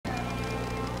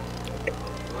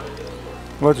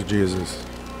Lord Jesus.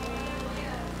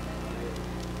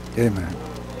 Amen.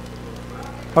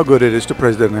 How good it is to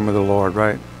praise the name of the Lord,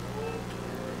 right?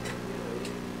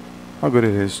 How good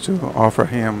it is to offer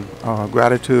Him our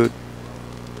gratitude,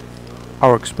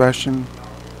 our expression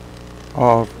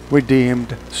of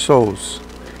redeemed souls.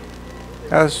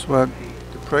 That's what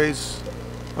the praise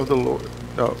of the Lord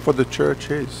for the church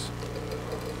is.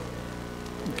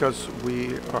 Because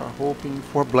we are hoping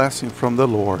for blessing from the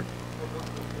Lord.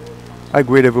 I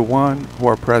greet everyone who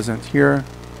are present here,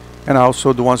 and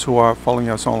also the ones who are following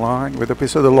us online with the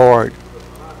peace of the Lord.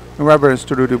 In reverence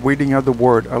to the reading of the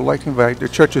Word, I'd like to invite the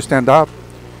church to stand up,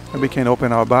 and we can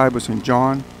open our Bibles in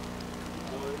John.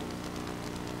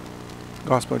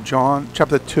 Gospel of John,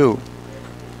 chapter 2.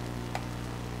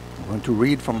 I'm going to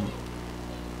read from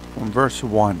verse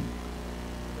 1.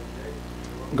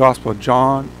 Gospel of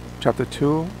John, chapter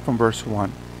 2, from verse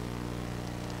 1.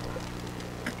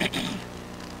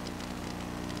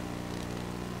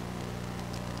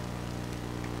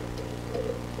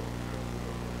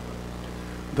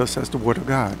 Thus says the word of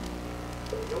God.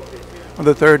 On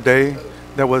the third day,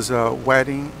 there was a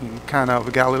wedding in Cana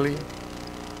of Galilee,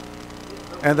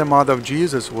 and the mother of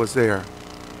Jesus was there.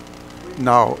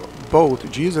 Now, both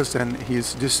Jesus and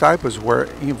his disciples were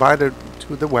invited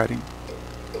to the wedding.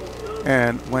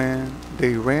 And when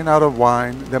they ran out of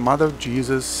wine, the mother of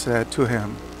Jesus said to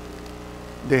him,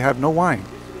 "They have no wine."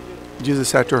 Jesus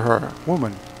said to her,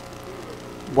 "Woman,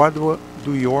 what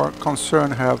do your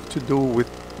concern have to do with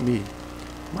me?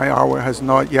 My hour has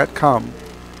not yet come."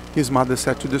 His mother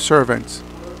said to the servants,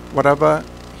 "Whatever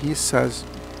he says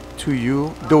to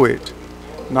you, do it."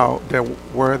 Now there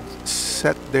were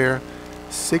set there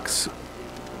 6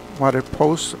 water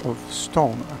posts of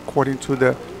stone, according to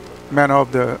the manner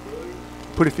of the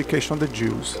purification of the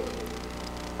Jews,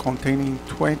 containing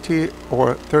 20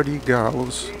 or 30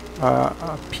 gallons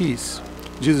apiece.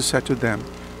 Jesus said to them,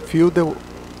 "Fill the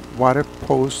water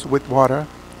posts with water,"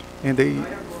 and they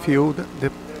filled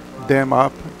them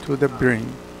up to the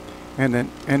brim.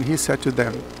 And he said to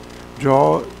them,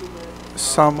 "Draw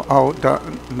some out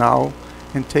now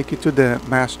and take it to the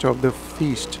master of the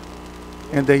feast."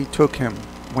 And they took him.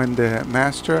 When the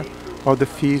master of the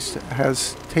feast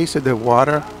has tasted the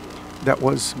water that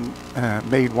was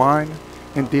made wine,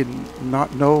 and did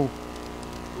not know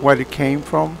where it came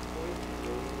from,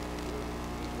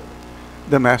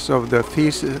 the master of the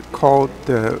feast called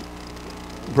the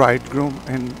bridegroom,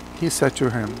 and he said to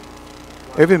him,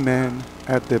 "Every man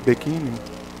at the beginning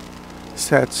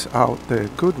sets out the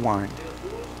good wine,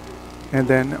 and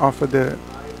then offer the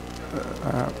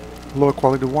lower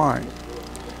quality wine."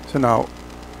 So now,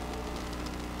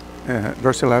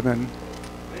 verse 11,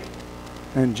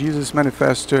 and Jesus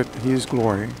manifested his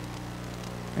glory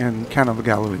in Cana of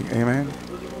Galilee. Amen.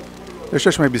 The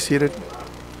church may be seated.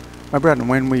 My brethren,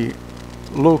 when we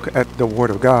look at the Word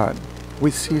of God,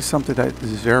 we see something that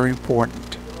is very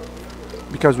important,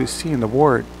 because we see in the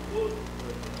Word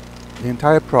the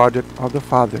entire project of the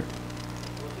Father.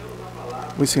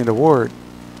 We see in the Word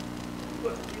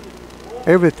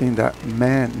everything that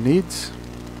man needs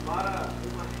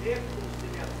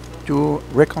to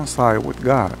reconcile with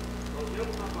God.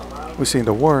 We see in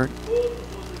the Word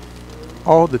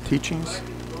all the teachings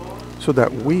so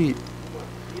that we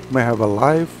may have a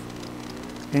life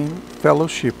in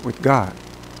fellowship with God.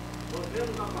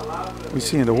 We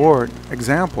see in the Word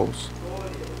examples,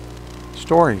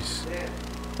 stories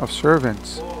of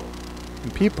servants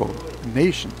and people and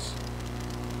nations.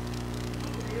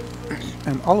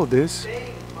 And all of this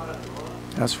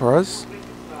has for us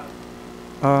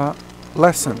a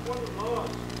lesson.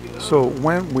 So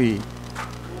when we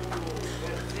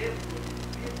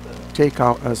take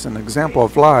out as an example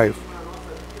of life,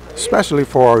 especially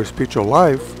for our spiritual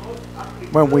life,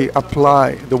 when we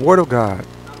apply the Word of God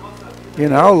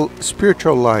in our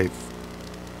spiritual life,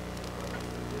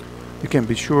 you can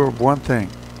be sure of one thing: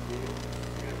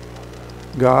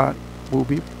 God will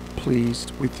be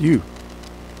pleased with you.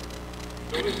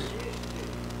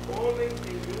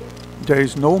 There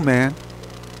is no man,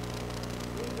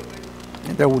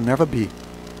 and there will never be,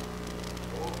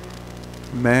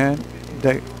 man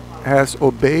that has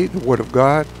obeyed the Word of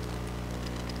God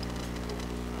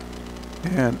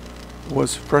and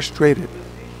was frustrated.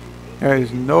 There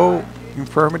is no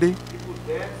infirmity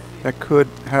that could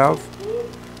have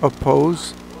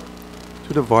opposed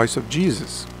to the voice of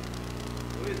Jesus.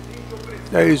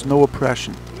 There is no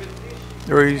oppression.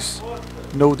 There is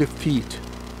no defeat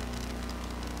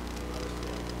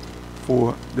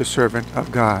for the servant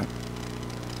of God.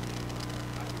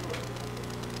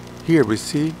 Here we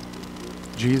see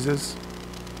Jesus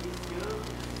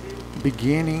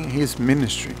beginning his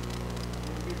ministry.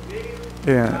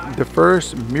 And the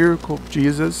first miracle of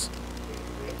Jesus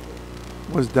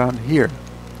was done here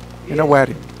in a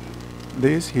wedding.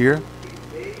 This here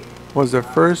was the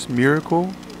first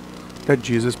miracle that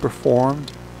Jesus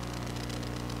performed,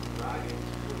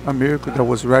 a miracle that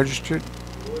was registered.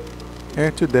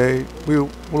 And today we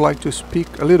would like to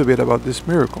speak a little bit about this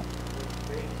miracle,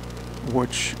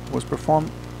 which was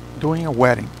performed during a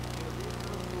wedding.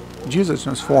 Jesus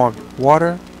transformed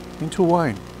water into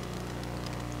wine.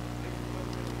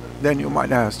 Then you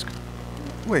might ask,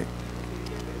 wait,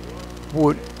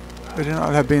 would it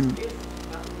not have been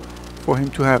for him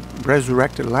to have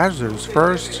resurrected Lazarus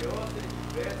first?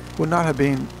 Would not have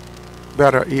been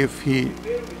better if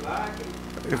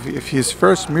his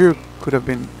first miracle could have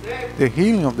been the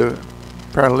healing of the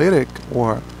paralytic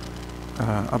or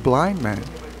a blind man?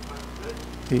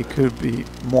 It could be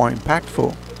more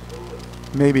impactful.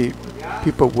 Maybe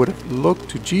people would have looked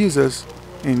to Jesus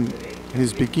in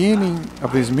his beginning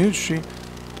of his ministry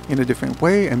in a different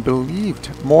way and believed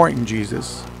more in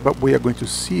Jesus. But we are going to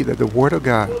see that the Word of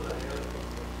God,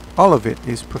 all of it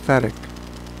is prophetic.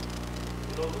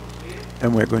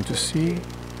 And we're going to see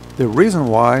the reason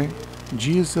why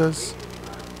Jesus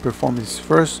performed his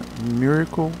first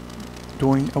miracle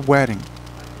during a wedding.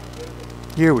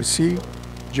 Here we see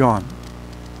John,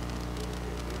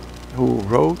 who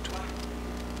wrote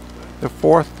the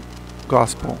fourth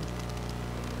gospel,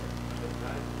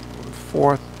 the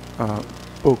fourth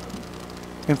book.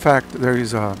 In fact, there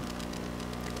is a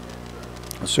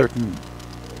certain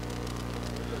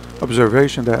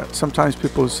observation that sometimes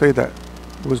people say that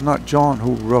it was not John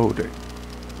who wrote it,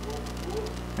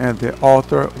 and the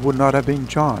author would not have been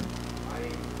John.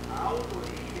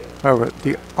 However,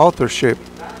 the authorship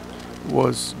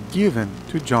was given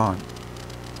to John.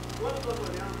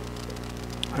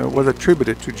 It was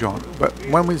attributed to John. But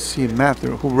when we see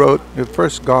Matthew, who wrote the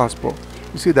first gospel,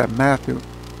 we see that Matthew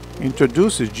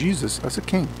introduces Jesus as a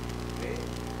king.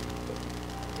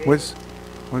 Was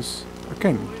a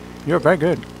king. You're very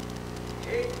good.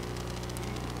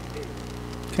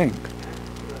 King.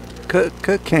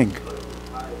 King.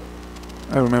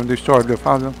 I remember the story of the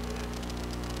father.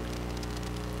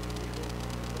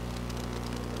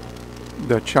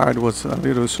 The child was a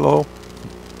little slow,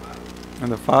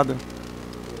 and the father,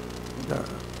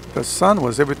 the son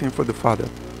was everything for the father.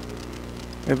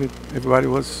 Everybody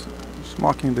was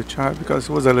mocking the child because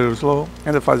he was a little slow,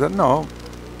 and the father said, "No,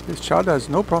 this child has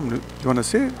no problem. Do you want to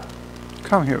see it?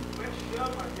 Come here."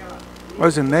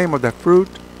 What's the name of that fruit?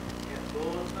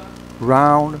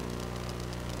 Round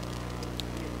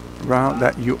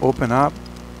that you open up,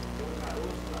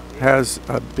 has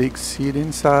a big seed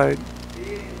inside.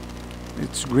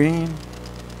 It's green,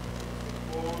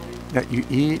 that you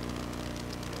eat.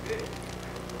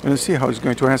 And you see how he's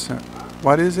going to answer.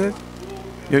 What is it?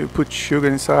 You put sugar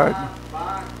inside.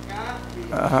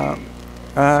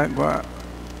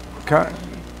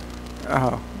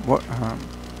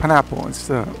 Pineapple.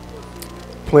 It's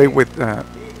play with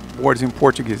words in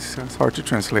Portuguese. It's hard to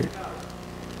translate.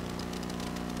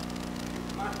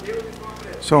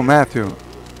 So Matthew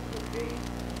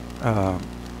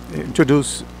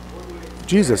introduced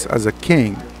Jesus as a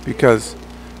king, because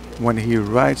when he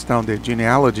writes down the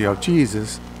genealogy of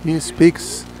Jesus, he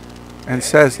speaks and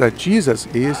says that Jesus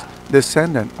is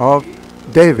descendant of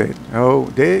David. Oh,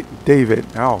 David.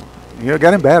 Oh, you're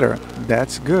getting better.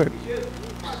 That's good.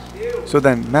 So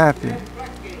then Matthew,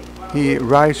 he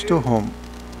writes to whom?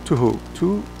 To who?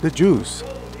 To the Jews.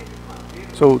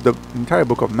 So the entire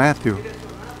book of Matthew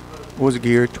was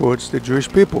geared towards the Jewish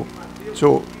people.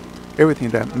 So everything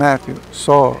that Matthew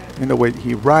saw in the way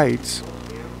he writes,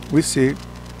 we see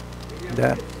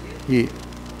that he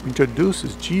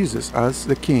introduces Jesus as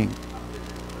the king,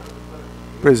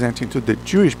 presenting to the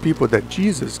Jewish people that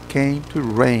Jesus came to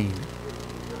reign,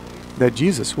 that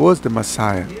Jesus was the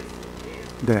Messiah,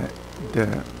 that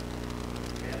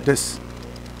his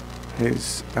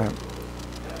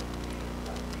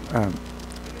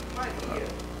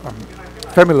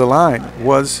family line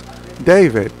was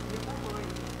David,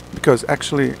 because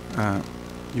actually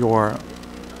your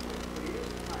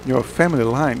family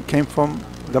line came from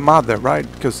the mother,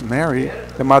 right? Because Mary,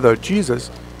 the mother of Jesus,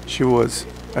 she was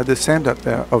a descendant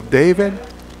of David.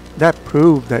 That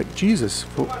proved that Jesus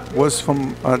was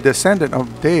from a descendant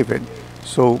of David.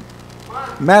 So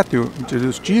Matthew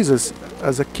introduced Jesus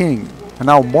as a king, and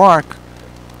now Mark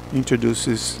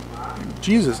introduces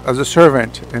Jesus as a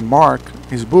servant. And Mark,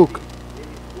 his book,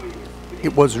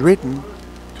 it was written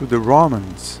to the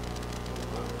Romans,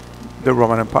 the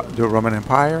Roman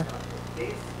Empire,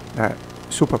 that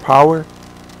superpower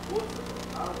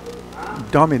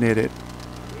dominated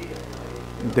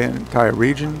the entire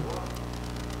region,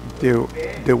 They,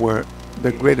 they were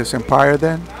the greatest empire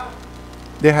then.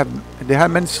 They had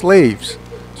many slaves.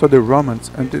 So the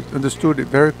Romans understood it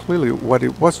very clearly what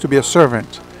it was to be a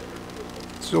servant.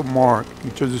 So Mark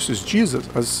introduces Jesus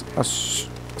as a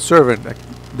servant, like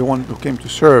the one who came to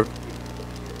serve.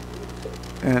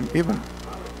 And even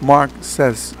Mark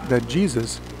says that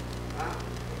Jesus,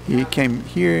 he came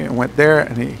here and went there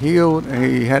and he healed and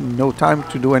he had no time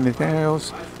to do anything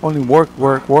else, only work,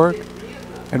 work, work.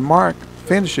 And Mark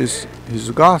finishes his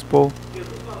gospel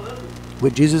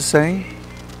with Jesus saying,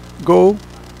 go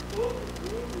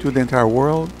to the entire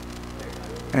world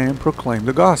and proclaim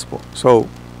the gospel. So,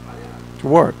 to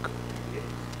work.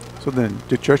 So then,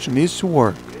 the church needs to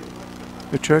work.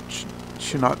 The church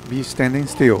should not be standing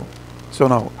still. So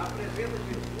now,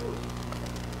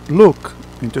 Luke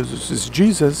introduces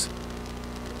Jesus,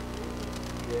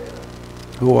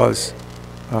 who was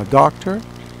a doctor.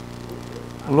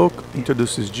 Luke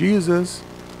introduces Jesus,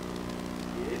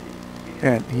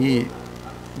 and he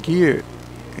geared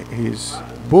his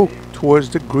book towards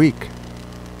the Greek.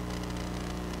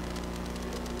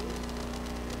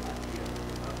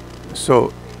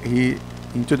 So he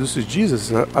introduces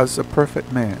Jesus as a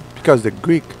perfect man, because the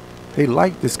Greek, they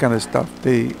liked this kind of stuff.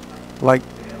 They liked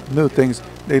new things.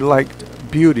 They liked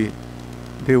beauty.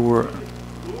 They were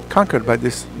conquered by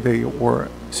this. They were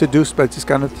seduced by this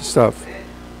kind of stuff.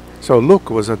 So Luke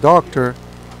was a doctor.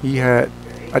 He had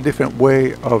a different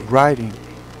way of writing.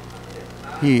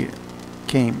 He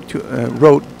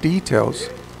wrote details.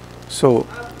 So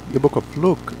the book of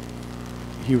Luke,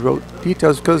 he wrote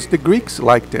details because the Greeks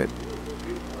liked it.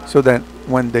 So that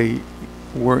when they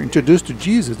were introduced to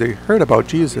Jesus, they heard about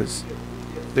Jesus.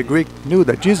 The Greek knew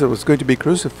that Jesus was going to be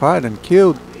crucified and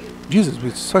killed. Jesus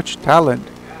with such talent,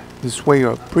 this way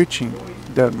of preaching,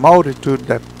 the multitude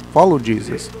that followed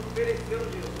Jesus.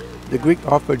 The Greek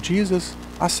offered Jesus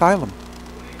asylum,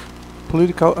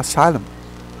 political asylum.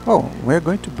 Oh, we're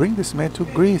going to bring this man to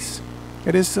Greece.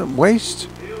 It is a waste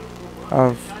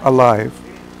of a life.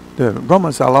 The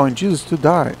Romans are allowing Jesus to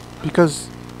die because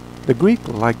the Greek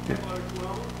liked it.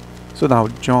 So now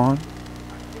John,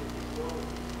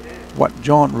 what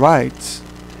John writes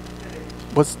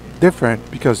was different,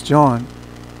 because John,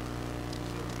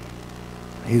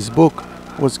 his book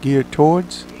was geared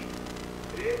towards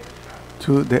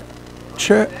to the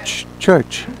church,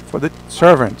 for the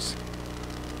servants,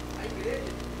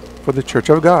 for the church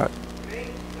of God,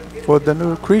 for the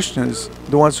new Christians,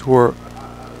 the ones who were.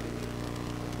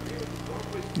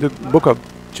 The book of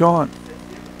John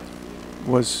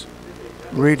was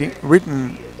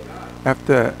written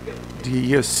after the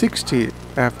year 60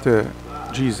 after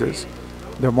Jesus.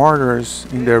 The martyrs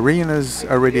in the arenas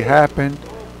already happened.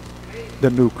 The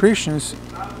new Christians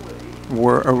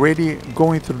were already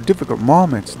going through difficult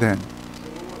moments then.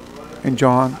 And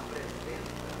John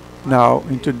now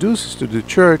introduces to the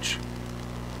church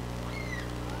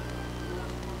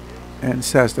and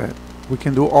says that we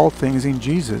can do all things in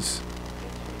Jesus.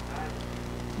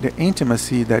 The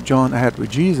intimacy that John had with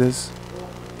Jesus,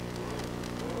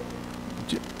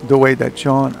 the way that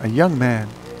John, a young man,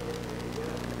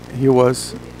 he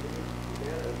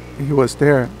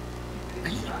there.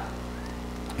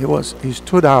 He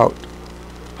stood out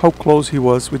how close he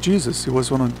was with Jesus. He was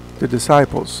one of the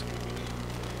disciples.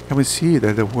 And we see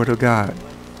that the Word of God,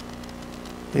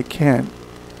 the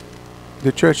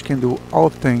church can do all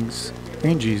things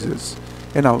in Jesus.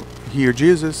 And now here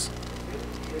Jesus,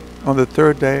 on the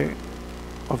third day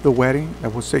of the wedding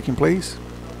that was taking place,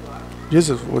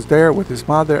 Jesus was there with his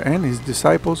mother and his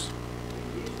disciples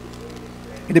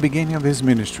in the beginning of his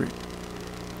ministry.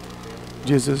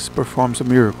 Jesus performs a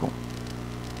miracle.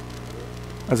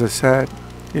 As I said,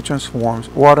 he transforms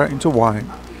water into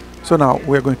wine. So now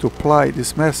we're going to apply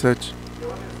this message,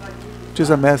 which is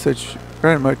a message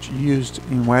very much used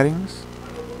in weddings,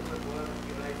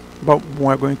 but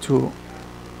we're going to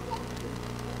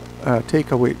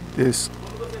take away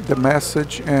the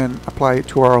message and apply it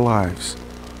to our lives.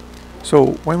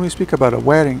 So when we speak about a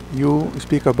wedding, you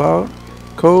speak about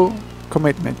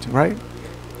commitment, right?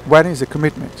 Wedding is a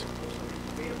commitment.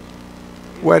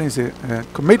 Wedding is a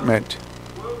commitment.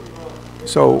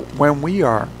 So when we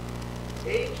are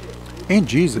in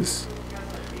Jesus,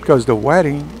 because the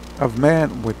wedding of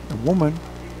man with a woman,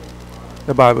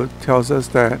 the Bible tells us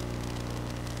that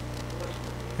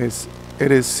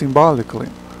it is symbolically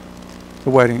the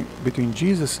wedding between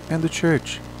Jesus and the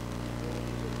church.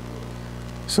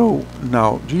 So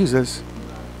now Jesus,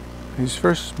 his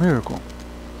first miracle,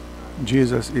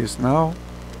 Jesus is now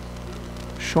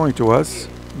showing to us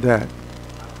that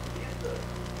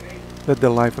the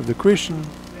life of the Christian,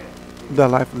 the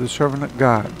life of the servant of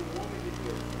God,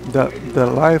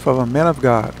 the life of a man of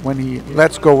God when he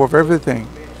lets go of everything,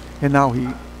 and now he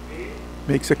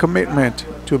makes a commitment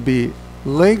to be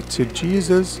linked to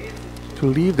Jesus, to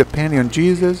live depending on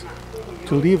Jesus,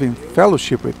 to live in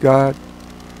fellowship with God.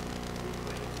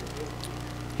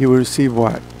 He will receive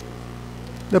what?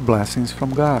 The blessings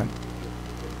from God.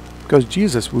 Because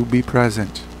Jesus will be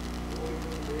present.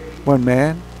 When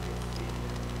man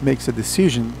makes a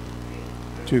decision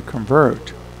to convert,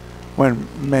 when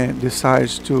man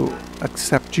decides to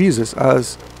accept Jesus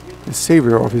as the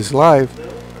Savior of his life,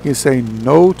 he's saying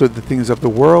no to the things of the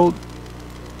world.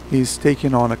 He's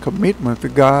taking on a commitment to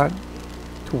God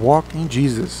to walk in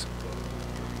Jesus.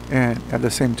 And at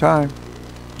the same time,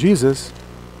 Jesus,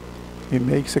 he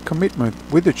makes a commitment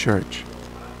with the church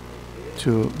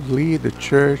to lead the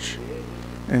church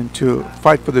and to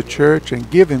fight for the church and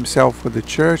give himself for the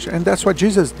church. And that's what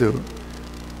Jesus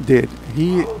did.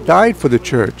 He died for the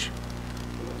church.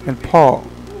 And Paul,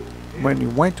 when he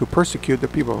went to persecute the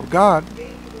people of God,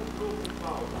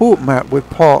 who met with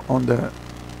Paul on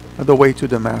the way to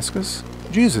Damascus?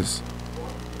 Jesus.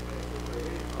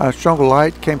 A strong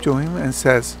light came to him and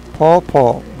says, Paul,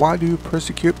 Paul, why do you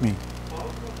persecute me?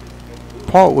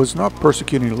 Paul was not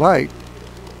persecuting light.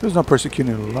 He was not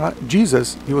persecuting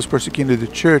Jesus. He was persecuting the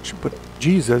church, but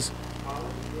Jesus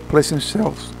placed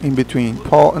himself in between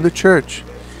Paul and the church.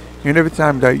 And every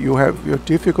time that you have your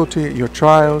difficulty, your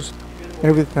trials,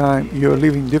 every time you're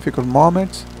living difficult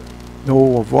moments,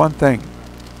 know of one thing: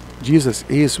 Jesus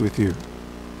is with you,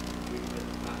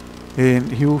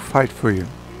 and he will fight for you.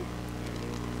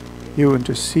 He will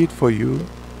intercede for you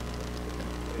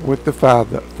with the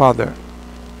Father.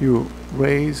 He will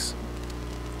raise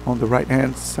on the right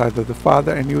hand side of the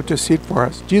Father, and he will intercede for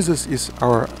us. Jesus is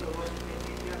our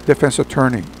defense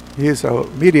attorney. He is our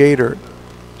mediator.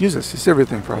 Jesus is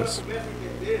everything for us.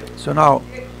 So now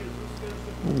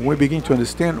we begin to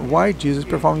understand why Jesus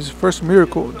performed his first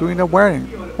miracle during a wedding.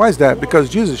 Why is that? Because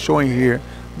Jesus is showing here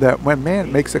that when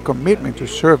man makes a commitment to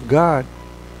serve God,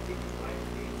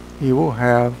 he will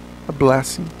have a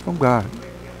blessing from God.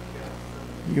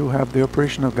 You have the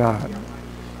operation of God.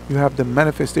 You have the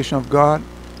manifestation of God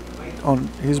on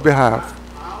his behalf.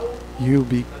 You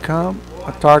become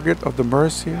a target of the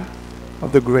mercy,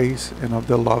 of the grace, and of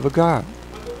the love of God.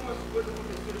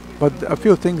 But a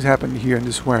few things happened here in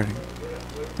this wedding.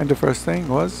 And the first thing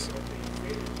was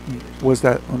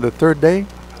that on the third day,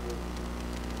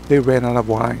 they ran out of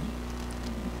wine.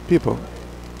 People,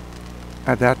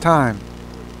 at that time,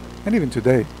 and even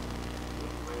today,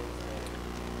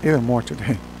 even more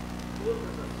today,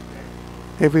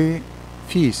 every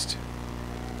feast,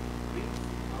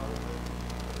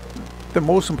 the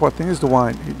most important thing is the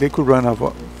wine. They could run out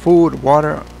of food,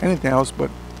 water, anything else,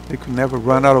 but they could never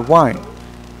run out of wine.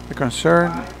 The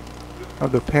concern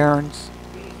of the parents,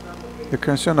 the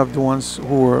concern of the ones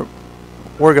who were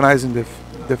organizing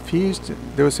the feast,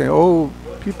 they were saying, oh,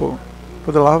 people,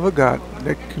 for the love of God,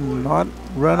 they cannot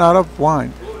run out of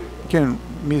wine. You can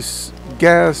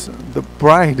misguess the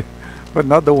bride, but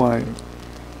not the wine.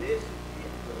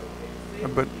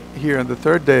 But here on the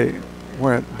third day,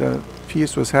 where the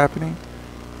feast was happening,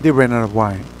 they ran out of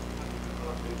wine.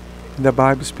 And the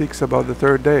Bible speaks about the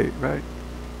third day, right?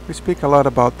 We speak a lot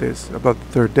about this, about the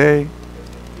third day.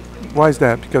 Why is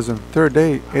that? Because on the third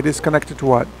day, it is connected to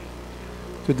what?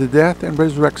 To the death and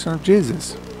resurrection of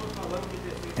Jesus.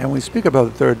 And when we speak about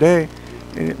the third day,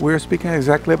 we're speaking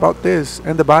exactly about this.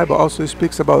 And the Bible also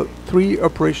speaks about three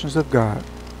operations of God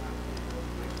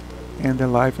in the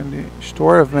life and the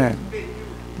story of man.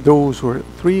 Those were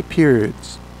three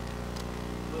periods.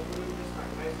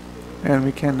 And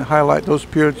we can highlight those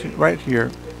periods right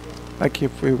here, like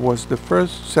if it was the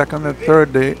first, second, and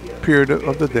third day period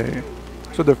of the day.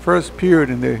 So the first period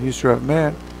in the history of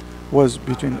man was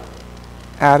between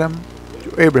Adam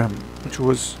to Abraham, which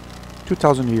was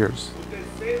 2,000 years.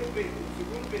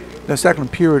 The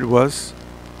second period was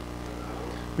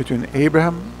between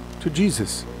Abraham to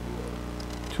Jesus,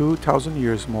 2,000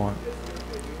 years more.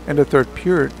 And the third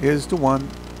period is the one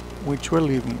which we're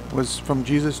living, was from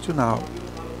Jesus to now,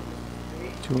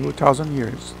 2,000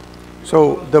 years.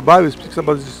 So the Bible speaks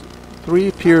about these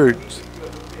three periods.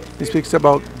 It speaks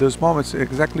about those moments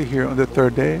exactly here on the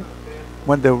third day,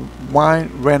 when the wine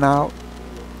ran out.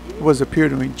 It was a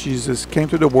period when Jesus came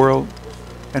to the world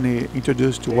and he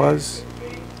introduced to us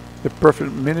the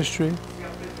perfect ministry.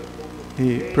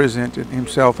 He presented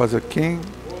himself as a king.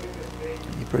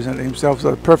 He presented himself as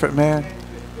a perfect man.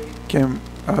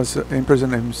 He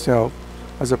presented himself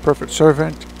as a perfect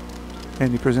servant.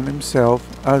 And he presented himself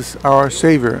as our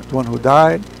Savior, the one who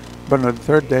died, but on the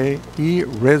third day he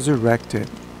resurrected,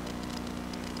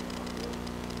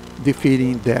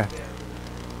 defeating death.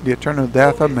 the eternal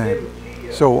death of man.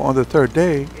 So on the third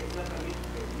day,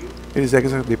 it is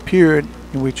exactly the period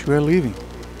in which we are living.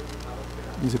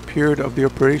 It is a period of the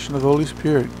operation of the Holy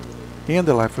Spirit in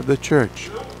the life of the church.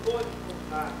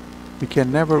 We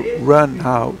can never run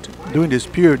out during this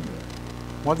period,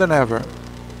 more than ever,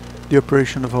 the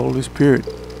operation of the Holy Spirit.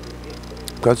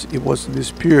 Because it was in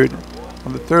this period,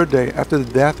 on the third day, after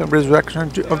the death and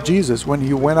resurrection of Jesus, when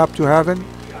he went up to heaven,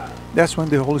 that's when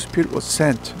the Holy Spirit was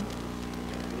sent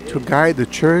to guide the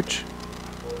church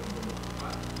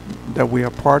that we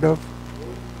are part of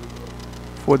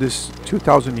for this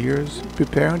 2,000 years,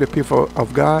 preparing the people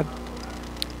of God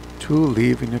to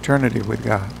live in eternity with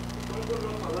God.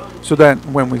 So that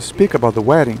when we speak about the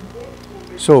wedding,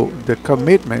 so the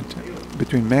commitment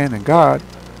between man and God,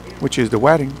 which is the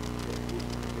wedding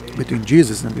between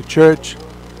Jesus and the church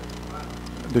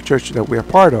that we are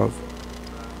part of,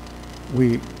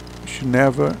 we should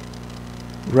never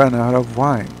run out of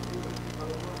wine.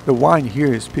 The wine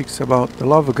here speaks about the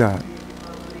love of God.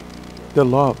 The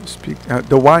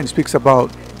wine speaks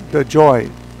about the joy.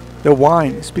 The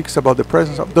wine speaks about the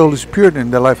presence of the Holy Spirit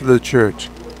in the life of the church.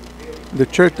 The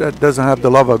church that doesn't have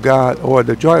the love of God or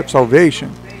the joy of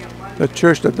salvation, the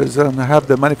church that doesn't have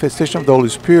the manifestation of the Holy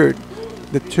Spirit,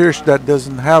 the church that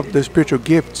doesn't have the spiritual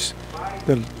gifts,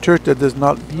 the church that does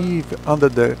not live under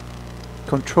the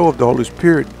control of the Holy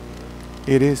Spirit,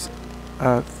 it is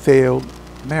a failed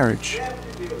marriage.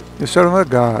 The servant of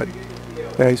God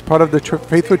that is part of the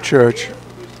faithful church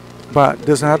but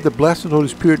doesn't have the blessing of the Holy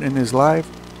Spirit in his life,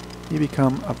 he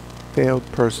becomes a failed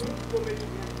person.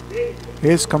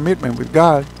 His commitment with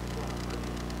God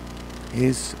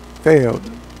is failed.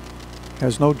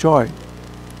 Has no joy.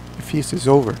 The feast is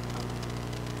over.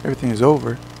 Everything is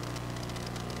over.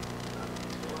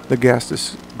 The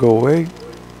guests go away.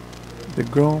 The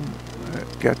groom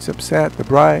gets upset. The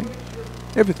bride.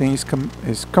 Everything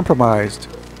is compromised.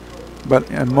 But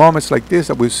in moments like this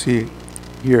that we see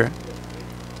here,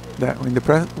 that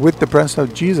with the presence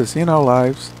of Jesus in our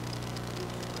lives,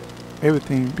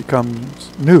 everything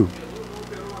becomes new.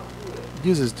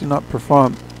 Jesus did not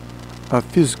perform a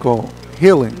physical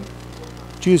healing.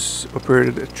 Jesus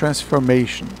operated a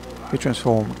transformation. He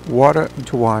transformed water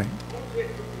into wine.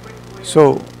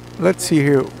 So let's see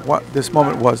here what this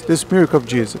moment was, this miracle of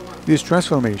Jesus, this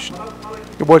transformation.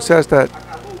 The word says that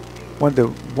when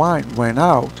the wine went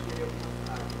out,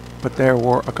 but there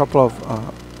were a couple of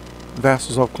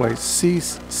vessels of clay,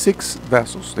 6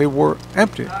 vessels. They were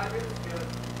empty.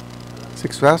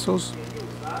 6 vessels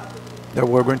that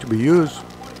were going to be used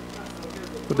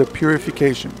for the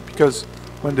purification. Because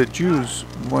when the Jews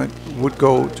would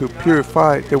go to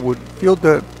purify, they would fill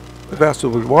the vessel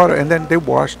with water and then they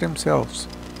washed themselves.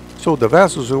 So the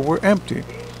vessels were empty.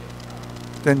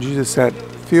 Then Jesus said,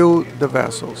 fill the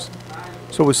vessels.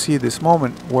 So we see this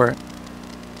moment where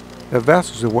the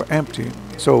vessels were empty.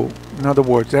 So in other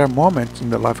words, there are moments in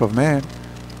the life of man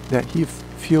that he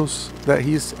feels that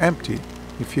he's empty.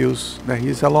 He feels that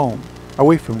he's alone,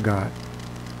 away from God.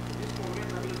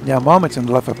 There are moments in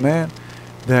the life of man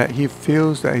that he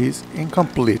feels that he's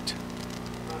incomplete,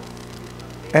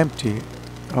 empty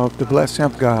of the blessing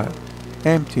of God,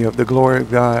 empty of the glory of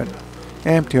God,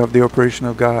 empty of the operation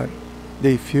of God.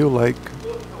 They feel like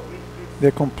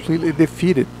they're completely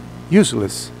defeated,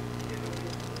 useless.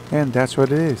 And that's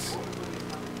what it is.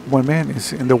 When man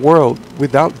is in the world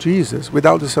without Jesus,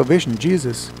 without the salvation of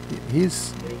Jesus,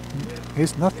 he's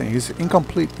nothing. He's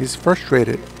incomplete. He's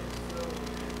frustrated.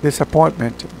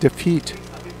 Disappointment, defeat,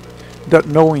 not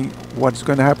knowing what's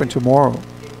going to happen tomorrow,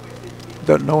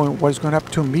 not knowing what's going to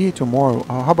happen to me tomorrow.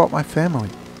 Or how about my family?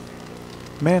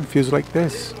 Man feels like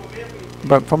this.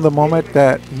 But from the moment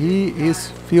that he is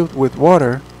filled with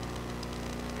water,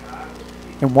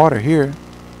 and water here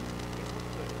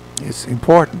is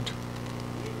important.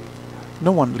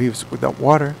 No one lives without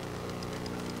water.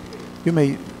 You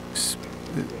may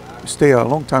stay a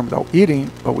long time without eating,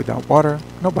 but without water,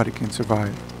 nobody can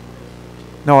survive.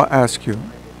 Now I ask you,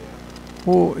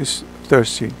 who is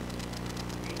thirsty?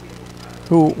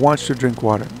 Who wants to drink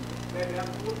water?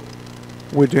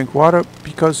 We drink water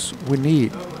because we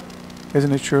need.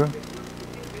 Isn't it true?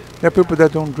 There are people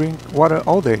that don't drink water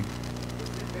all day.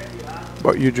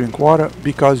 But you drink water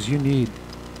because you need.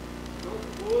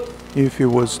 If it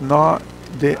was not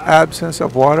the absence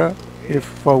of water,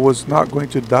 if I was not going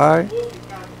to die,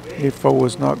 if I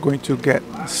was not going to get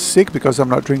sick because I'm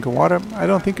not drinking water, I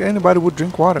don't think anybody would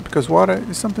drink water, because water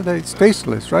is something that is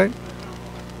tasteless, right?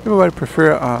 Everybody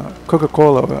prefer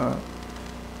Coca-Cola or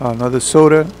another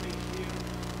soda.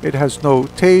 It has no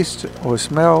taste or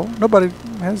smell. Nobody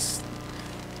wants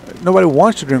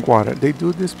to drink water. They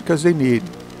do this because they need.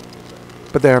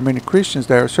 But there are many Christians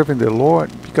that are serving the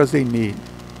Lord because they need.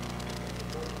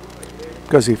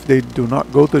 Because if they do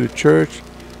not go to the church,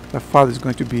 the Father is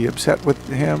going to be upset with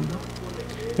him.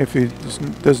 If he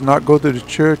does not go to the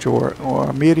church or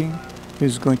a meeting,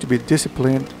 he's going to be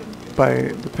disciplined by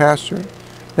the pastor.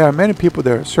 There are many people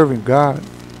that are serving God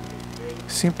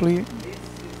simply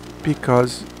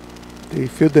because they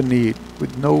feel the need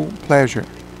with no pleasure,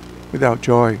 without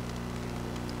joy,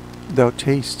 without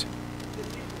taste.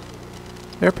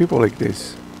 There are people like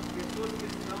this.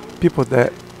 People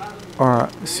that are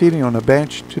sitting on a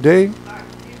bench today,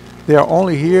 they are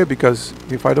only here because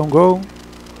if I don't go,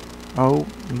 I'll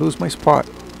lose my spot.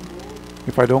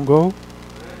 If I don't go,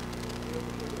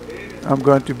 I'm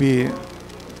going to be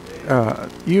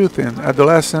youth and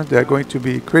adolescent. They're going to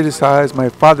be criticized. My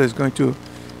father is going to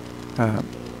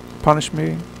punish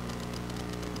me.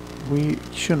 We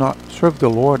should not serve the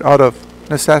Lord out of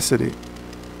necessity.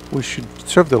 We should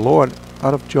serve the Lord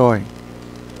out of joy.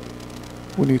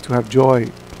 We need to have joy,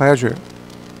 pleasure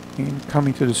in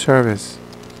coming to the service.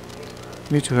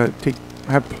 We need to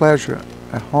have pleasure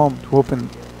at home to open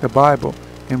the Bible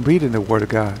and reading the Word of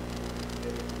God.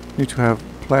 We need to have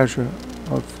pleasure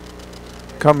of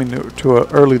coming to an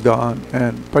early dawn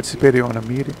and participating on a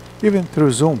meeting, even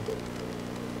through Zoom.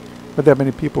 But there are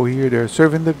many people here that are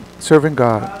serving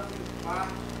God,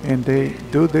 and they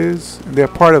do this, and they're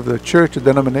part of the church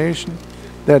denomination.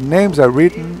 Their names are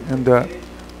written in the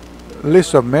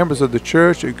list of members of the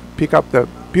church. You pick up the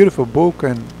beautiful book,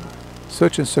 and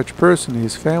such person,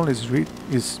 his family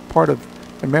is part of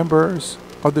the members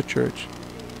of the church.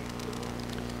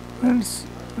 And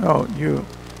you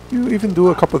even do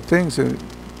a couple of things,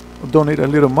 donate a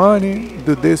little money,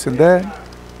 do this and that.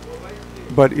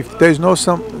 But if there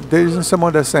isn't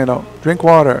someone that's saying, "Oh, drink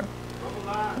water.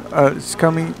 It's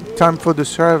coming time for the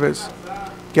service.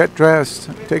 Get dressed.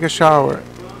 Take a shower.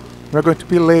 We're going to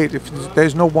be late." If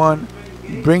there's no one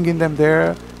bringing them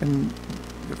there and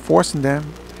forcing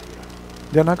them,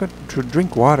 they're not going to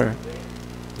drink water.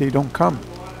 They don't come.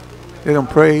 They don't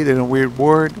pray. They don't read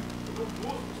word.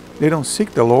 They don't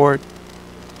seek the Lord.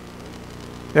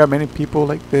 There are many people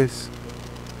like this.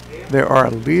 They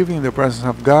are leaving the presence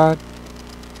of God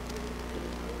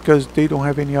because they don't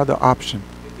have any other option.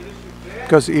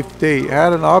 Because if they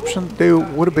had an option, they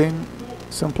would have been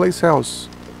someplace else,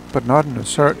 but not in a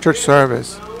church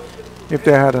service. If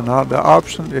they had another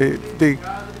option, they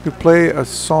could play a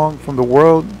song from the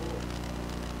world,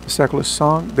 a secular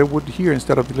song, they would hear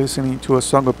instead of listening to a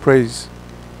song of praise.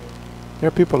 There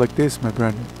are people like this, my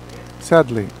brother.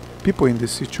 Sadly, people in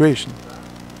this situation.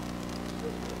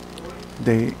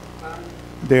 They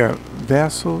are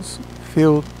vessels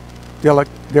filled.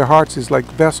 Their hearts is like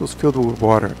vessels filled with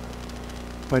water,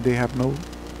 but they have no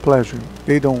pleasure.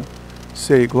 They don't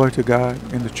say glory to God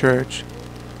in the church.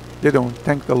 They don't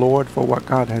thank the Lord for what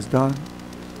God has done.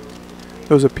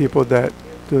 Those are people that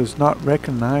does not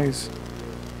recognize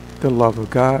the love of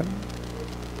God.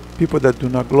 People that do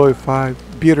not glorify,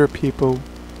 bitter people.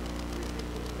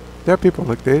 There are people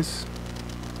like this.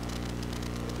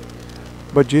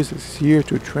 But Jesus is here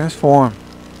to transform.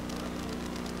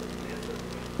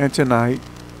 And tonight,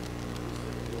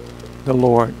 the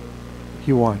Lord,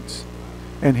 He wants,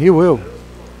 and He will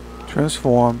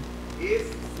transform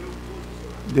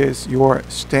this your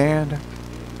stand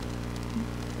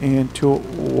into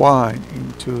wine,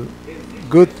 into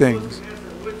good things.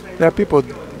 There are people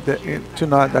that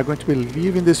tonight are going to be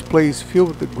leaving this place filled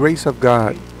with the grace of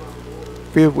God,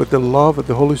 filled with the love of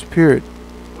the Holy Spirit,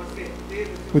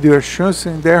 with the assurance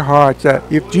in their hearts that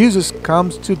if Jesus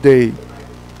comes today,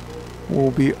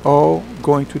 we'll be all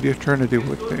going to the eternity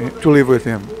to live with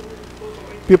Him.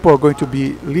 People are going to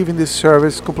be leaving this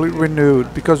service completely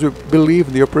renewed because we believe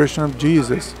in the operation of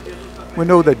Jesus. We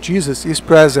know that Jesus is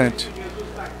present.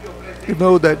 We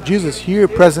know that Jesus here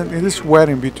present in this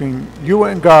wedding between you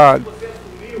and God.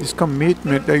 This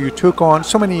commitment that you took on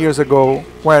so many years ago,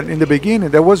 when in the beginning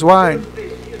there was wine.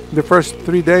 The first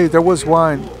 3 days there was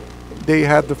wine. They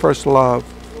had the first love.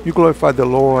 You glorified the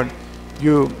Lord.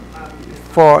 You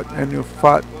fought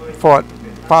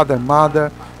father and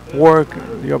mother, work,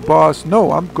 your boss.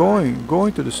 No, I'm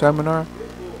going to the seminar.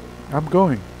 I'm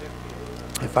going.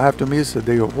 If I have to miss a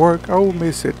day of work, I will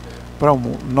miss it, but I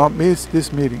will not miss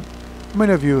this meeting. How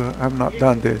many of you have not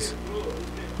done this?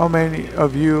 How many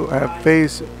of you have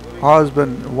faced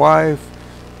husband, wife,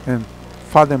 and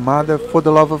father and mother for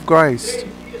the love of Christ?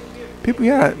 People,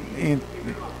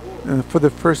 for the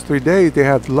first 3 days, they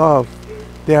have love.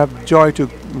 They have joy to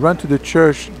run to the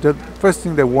church. The first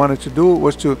thing they wanted to do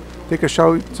was to take a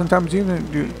shower. Sometimes even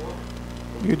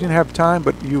you didn't have time,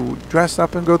 but you dressed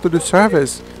up and go to the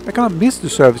service. I cannot miss the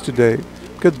service today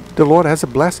because the Lord has a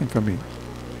blessing for me.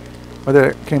 But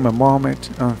there came a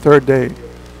moment on the third day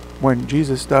when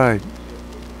Jesus died,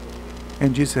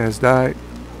 and Jesus has died,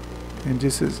 and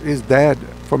Jesus is dead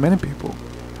for many people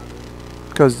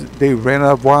because they ran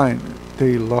out of wine,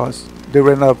 they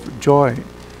ran out of joy,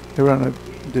 they ran out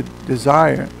of the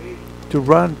desire to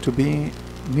run to be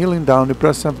kneeling down in the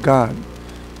presence of God.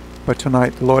 But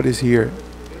tonight the Lord is here.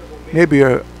 Maybe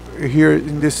you're here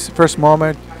in this first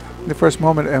moment,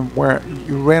 and where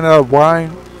you ran out of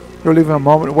wine, you're living a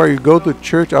moment where you go to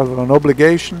church out of an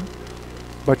obligation.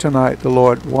 But tonight the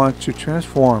Lord wants to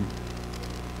transform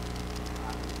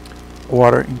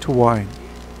water into wine.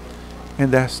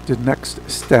 And that's the next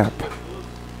step.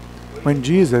 When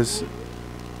Jesus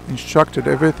instructed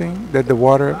everything that the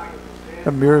water,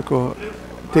 a miracle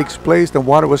takes place, the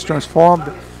water was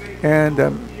transformed, and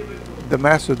the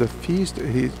master of the feast,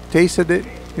 he tasted it.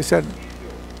 He said,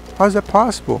 how is that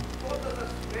possible?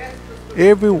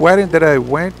 Every wedding that I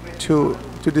went to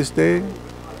this day,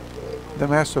 the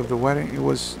master of the wedding, it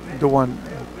was the one,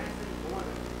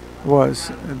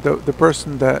 was the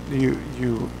person that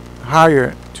you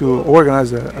hire to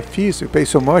organize a feast. You pay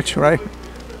so much, right?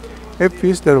 Every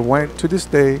feast that I went to this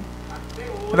day,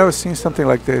 and I was seeing something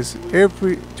like this.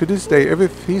 To this day, every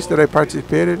feast that I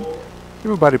participated,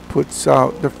 everybody puts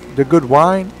out the good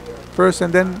wine first,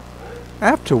 and then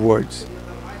afterwards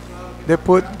they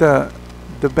put the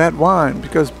bad wine,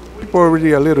 because people are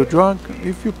already a little drunk.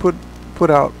 If you put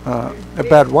out a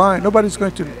bad wine, nobody's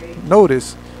going to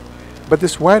notice. But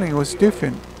this wedding was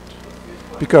different,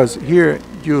 because here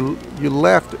you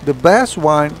left the best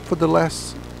wine for the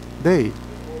last day.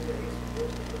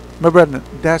 My brethren,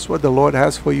 that's what the Lord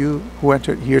has for you who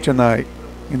entered here tonight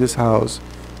in this house.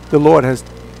 The Lord has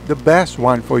the best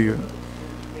wine for you.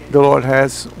 The Lord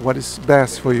has what is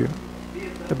best for you.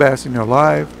 The best in your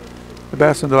life, the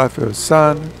best in the life of your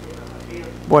son,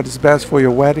 what is best for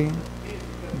your wedding,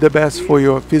 the best for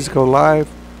your physical life.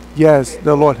 Yes,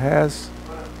 the Lord has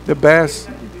the best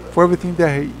for everything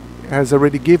that He has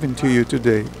already given to you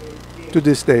today, to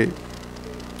this day.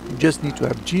 You just need to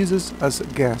have Jesus as a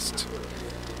guest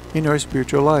in your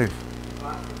spiritual life.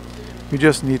 You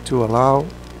just need to allow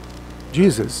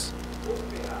Jesus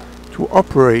to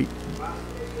operate.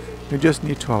 You just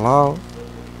need to allow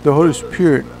the Holy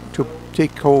Spirit to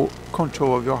take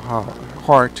control of your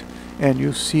heart, and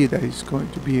you see that it's going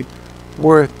to be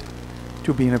worth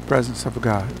to be in the presence of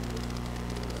God.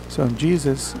 So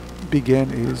Jesus began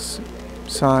His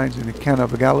signs in the Cana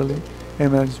of Galilee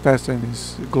and manifested in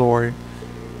His glory,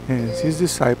 and His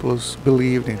disciples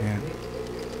believed in Him.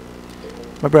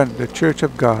 My brethren, the Church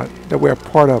of God that we are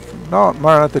part of, not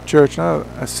Maranatha Church, not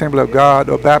Assembly of God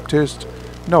or Baptist,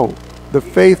 no, the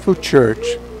faithful church,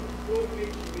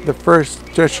 the first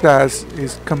church that has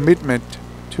its commitment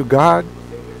to God.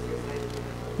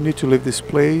 You need to live this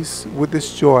place with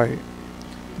this joy,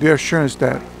 the assurance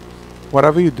that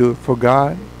whatever you do for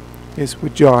God is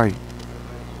with joy.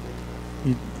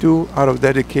 You do out of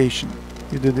dedication.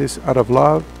 You do this out of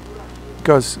love,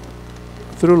 because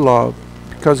through love,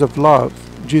 because of love,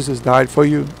 Jesus died for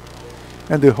you,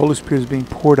 and the Holy Spirit is being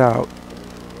poured out.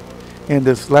 In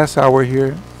this last hour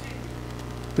here,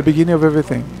 the beginning of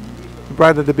everything,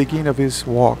 right at the beginning of His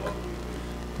walk,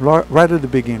 right at the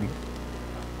beginning,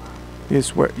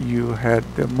 is where you had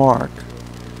the mark,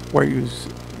 where you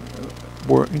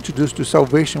were introduced to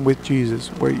salvation with Jesus,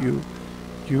 where you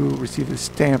received a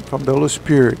stamp from the Holy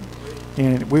Spirit.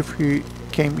 And if we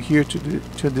came here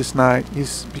to this night,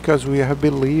 is because we have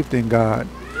believed in God,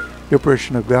 the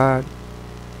operation of God,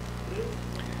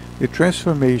 the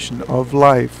transformation of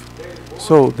life.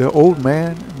 So the old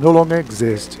man no longer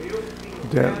exists.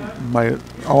 My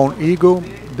own ego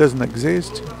doesn't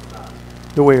exist.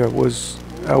 The way I was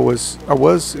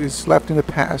is left in the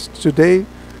past. Today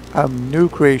I'm a new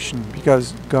creation,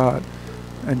 because God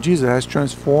and Jesus has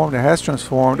transformed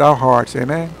our hearts.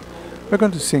 Amen. We're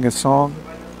going to sing a song,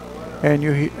 and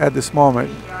you at this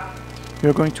moment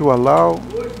you're going to allow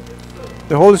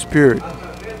the Holy Spirit,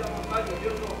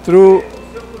 through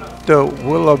the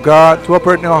will of God, to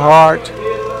operate in your heart,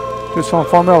 to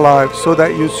transform your life, so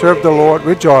that you serve the Lord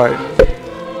with joy.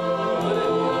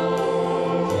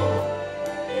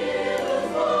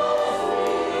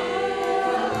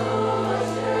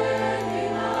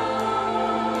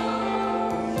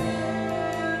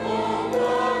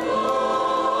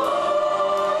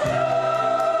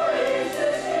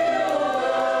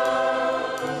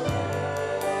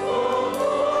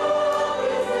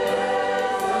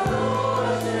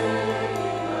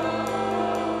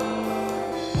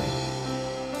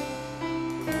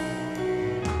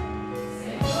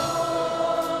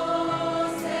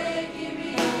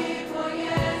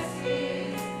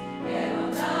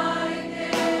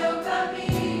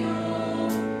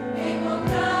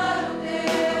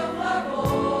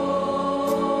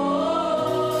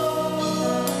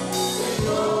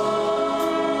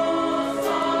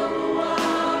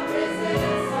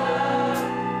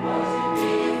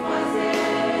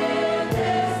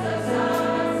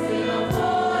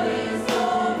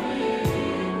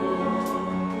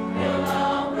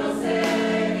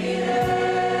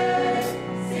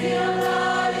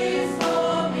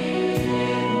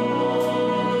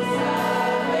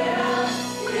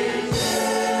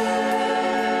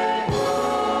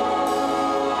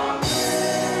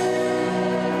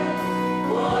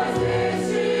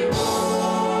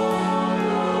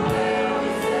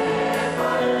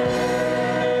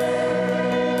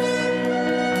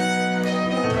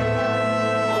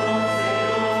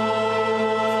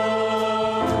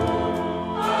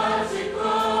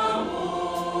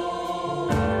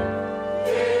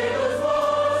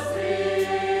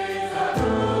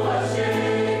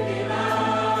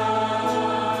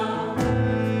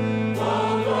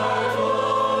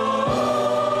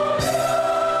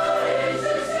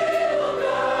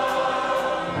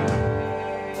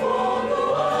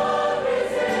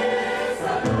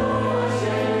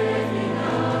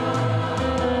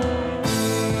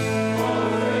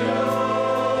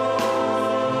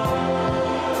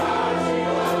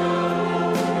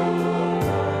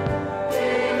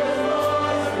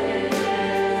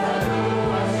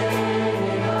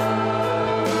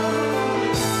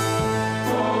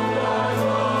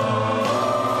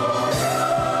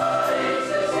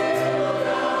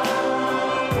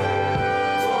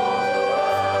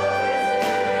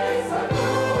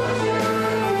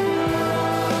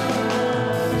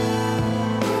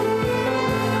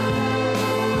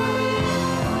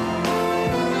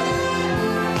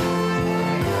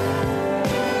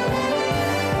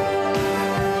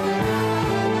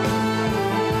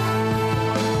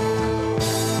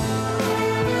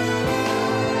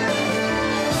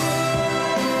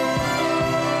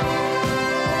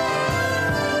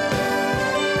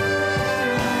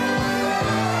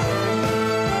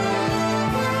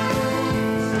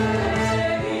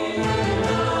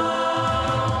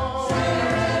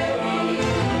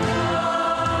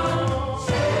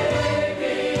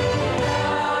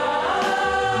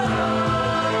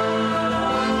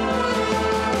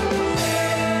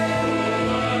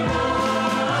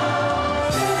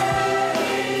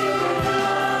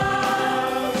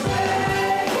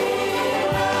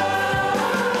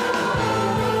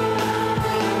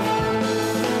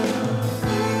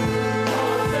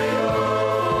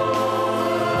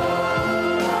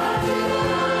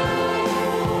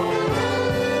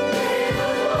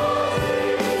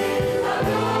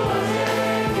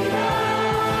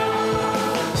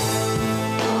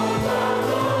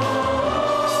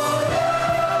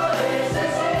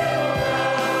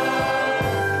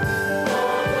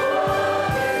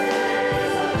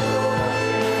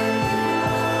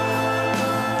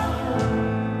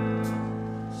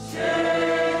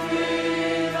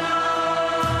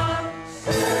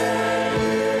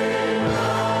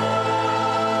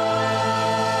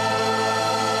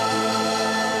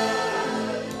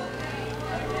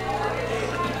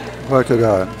 Glory to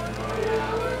God.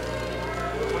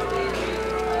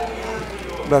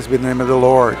 Blessed be the name of the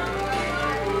Lord.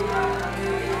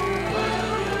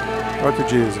 Glory to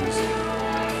Jesus.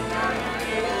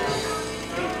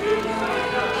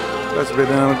 Blessed be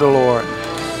the name of the Lord.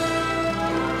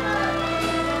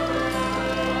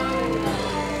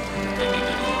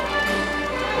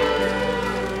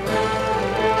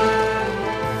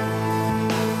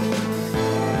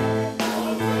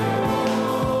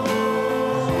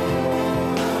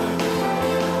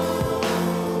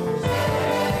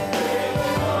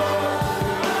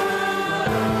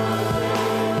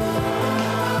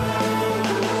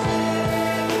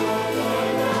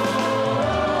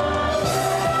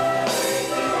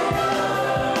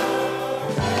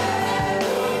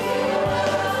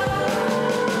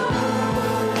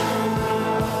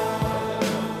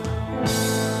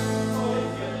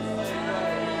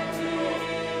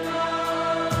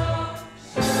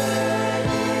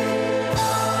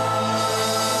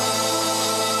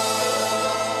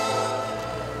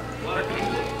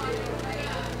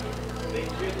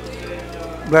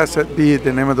 Blessed be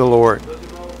the name of the Lord.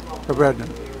 The brethren,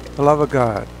 the love of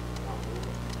God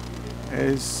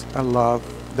is a love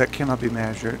that cannot be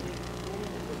measured.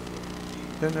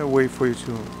 There's no way for you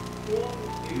to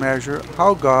measure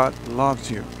how God loves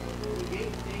you.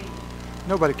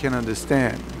 Nobody can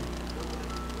understand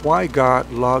why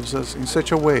God loves us in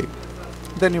such a way.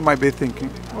 Then you might be thinking,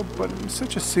 oh, but I'm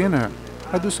such a sinner.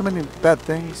 I do so many bad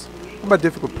things. I'm a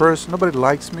difficult person. Nobody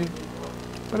likes me.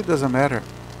 But it doesn't matter.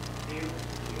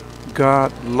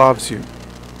 God loves you.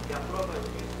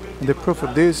 And the proof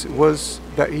of this was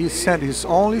that He sent His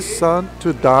only Son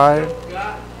to die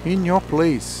in your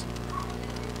place.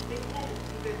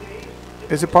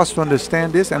 Is it possible to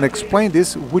understand this and explain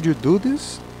this? Would you do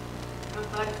this?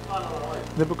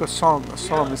 The book of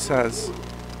Solomon says,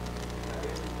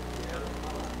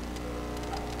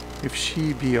 if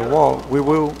she be a wall, we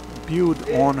will build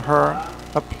on her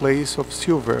a place of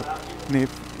silver. And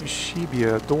if she be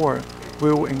a door,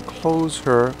 we will enclose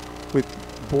her with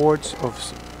boards of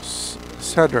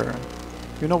cedar.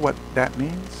 You know what that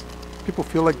means? People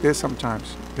feel like this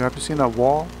sometimes. You have seen a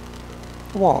wall?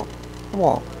 A wall. A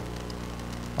wall.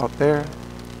 Out there,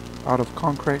 out of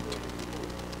concrete.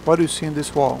 What do you see in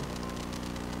this wall?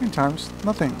 Sometimes,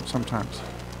 nothing sometimes.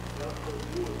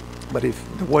 But if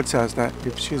the word says that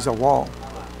if she's a wall,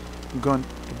 you're going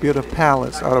to build a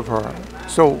palace out of her.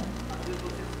 So,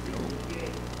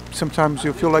 sometimes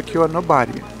you feel like you're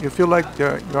nobody. You feel like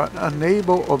you're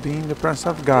unable of being in the presence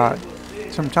of God.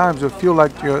 Sometimes you feel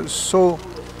like you're so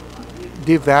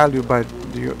devalued by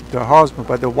the husband,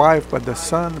 by the wife, by the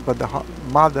son, by the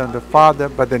mother and the father,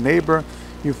 by the neighbor.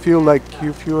 You feel like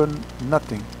you feel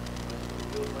nothing.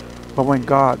 But when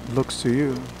God looks to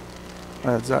you,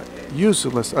 as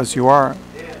useless as you are,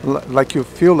 like you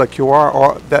feel like you are,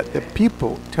 or that the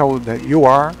people tell you that you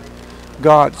are,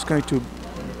 God is going to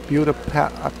build a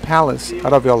palace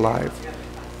out of your life.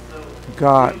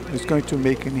 God is going to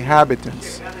make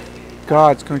inhabitants.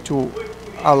 God is going to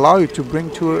allow you to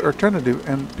bring to eternity.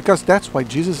 And because that's why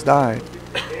Jesus died,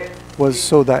 was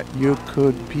so that you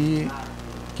could be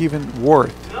given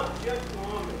worth.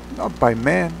 Not by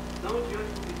man,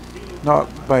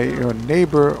 not by your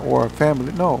neighbor or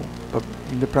family, no, but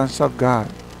in the presence of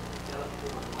God.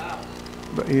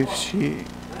 But if she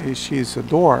is a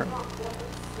door,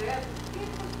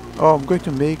 oh, I'm going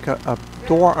to make a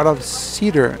door out of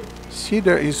cedar.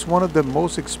 Cedar is one of the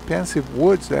most expensive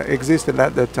woods that existed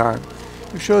at that time.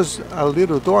 It shows a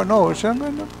little door. No, I'm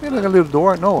going to make a little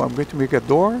door. No, I'm going to make a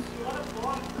door.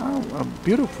 Oh, a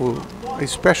beautiful, a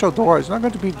special door. It's not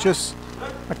going to be just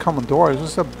a common door. It's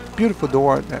just a beautiful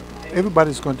door that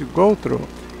everybody's going to go through.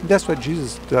 And that's what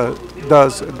Jesus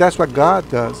does. That's what God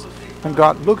does. And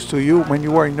God looks to you when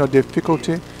you are in your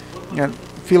difficulty and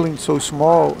feeling so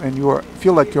small and you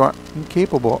feel like you are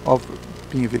incapable of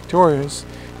being victorious.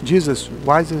 Jesus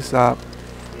rises up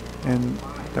and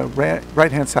the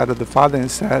right hand side of the Father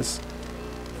and says,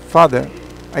 Father,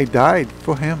 I died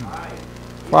for him.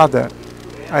 Father,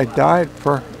 I died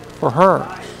for her.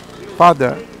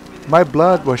 Father, my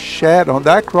blood was shed on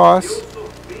that cross.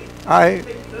 I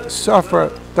suffered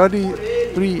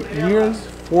 33 years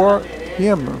for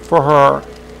him, for her.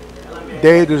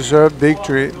 They deserve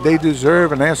victory. They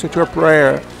deserve an answer to a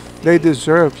prayer. They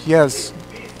deserve, yes,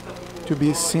 to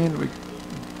be seen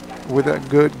with a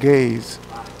good gaze.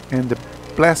 And the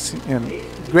blessing and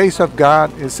grace of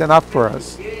God is enough for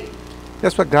us.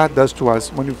 That's what God does to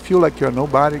us. When you feel like you're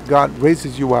nobody, God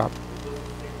raises you up.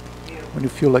 When you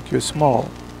feel like you're small,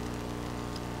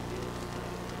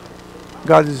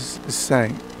 God is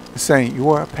saying, you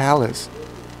are a palace.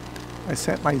 I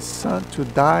sent my son to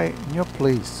die in your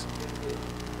place.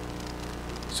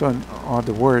 So in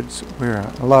other words, we're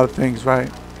a lot of things,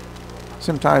 right?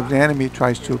 Sometimes the enemy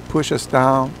tries to push us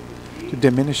down, to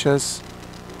diminish us,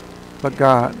 but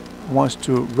God wants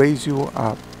to raise you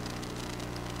up.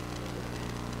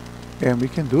 And we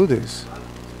can do this.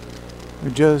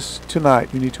 Just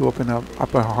tonight, you need to open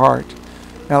up a heart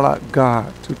and allow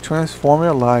God to transform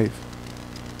your life.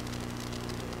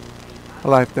 A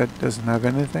life that doesn't have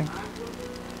anything.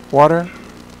 Water,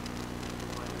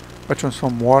 but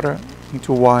transform water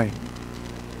into wine.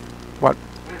 What?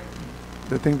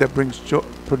 The thing that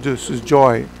produces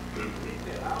joy.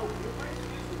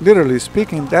 Literally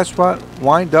speaking, that's what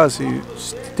wine does. You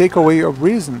take away your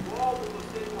reason.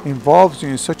 Involves you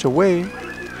in such a way,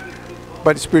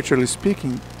 but spiritually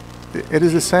speaking, it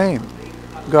is the same.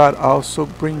 God also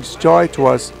brings joy to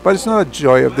us, but it's not a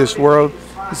joy of this world.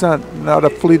 It's not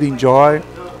a fleeting joy,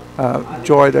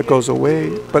 joy that goes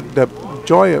away, but the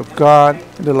joy of God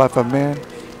in the life of man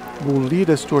will lead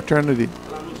us to eternity.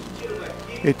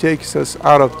 It takes us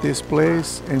out of this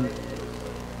place and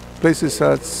places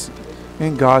us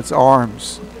in God's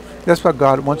arms. That's what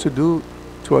God wants to do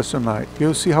to us tonight.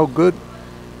 You'll see how good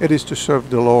it is to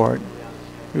serve the Lord.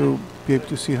 You'll be able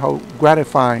to see how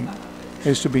gratifying it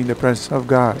is to be in the presence of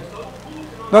God.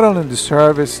 Not only in the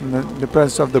service, in the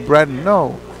presence of the brethren,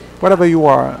 no. Whatever you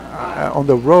are, on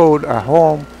the road, at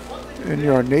home, in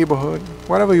your neighborhood,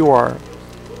 whatever you are,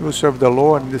 you will serve the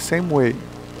Lord in the same way.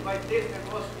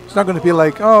 It's not going to be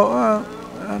like,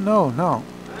 no.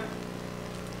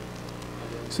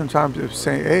 Sometimes you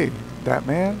say, hey, that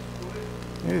man,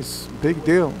 it's a big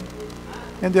deal.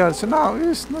 And the other say, no,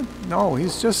 it's not. No,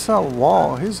 he's just a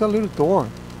wall. He's a little door.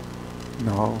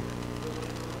 No,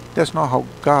 that's not how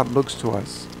God looks to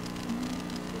us.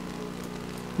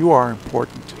 You are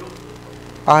important.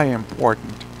 I am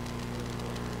important.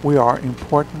 We are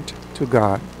important to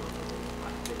God.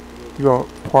 You are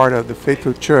part of the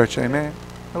faithful church. Amen.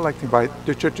 I'd like to invite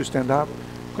the church to stand up.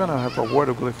 We're going to have a word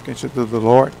of glorification to the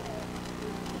Lord.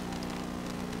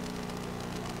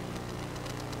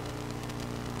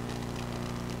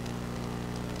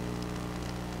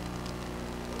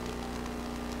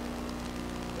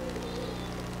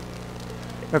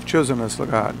 Have chosen us,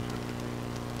 Lord God,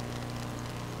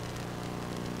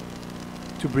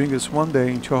 to bring us one day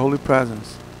into your holy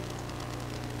presence.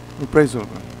 We praise you,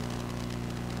 Lord,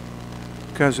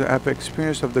 because you have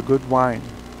experience of the good wine.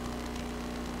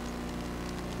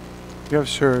 You have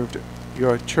served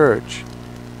your church,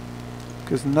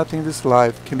 because nothing in this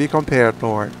life can be compared,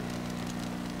 Lord,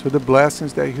 to the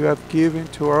blessings that you have given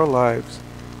to our lives.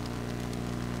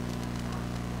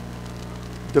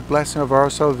 The blessing of our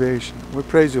salvation. We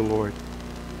praise you, Lord,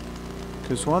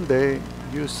 because one day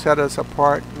you set us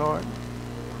apart, Lord,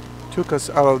 took us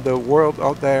out of the world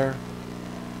out there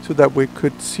so that we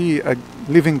could see a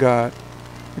living God,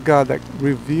 a God that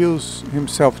reveals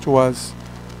himself to us,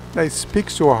 that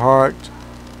speaks to our heart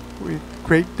with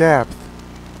great depth,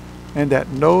 and that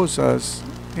knows us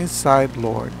inside,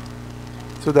 Lord,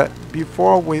 so that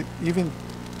before we even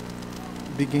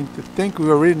begin to think, we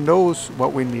already knows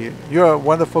what we need. You're a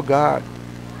wonderful God,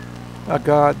 a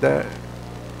God that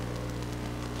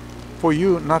for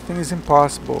you nothing is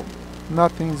impossible,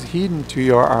 nothing is hidden to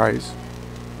your eyes.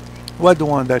 We're the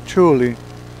one that truly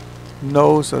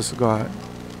knows us, God,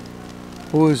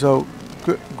 who is a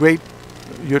great,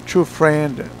 your true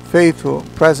friend, faithful,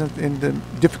 present in the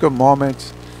difficult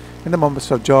moments, in the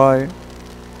moments of joy.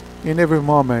 In every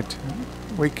moment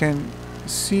we can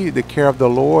see the care of the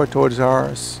Lord towards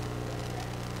us.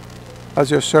 As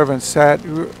your servant said,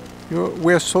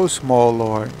 we're so small,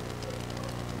 Lord,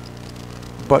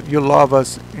 but you love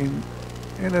us in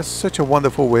such a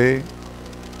wonderful way.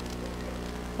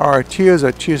 Our tears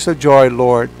are tears of joy,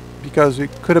 Lord, because we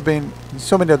could have been in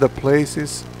so many other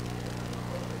places,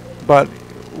 but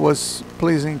it was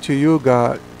pleasing to you,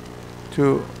 God,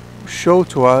 to show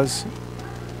to us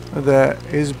that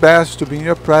it's best to be in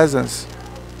your presence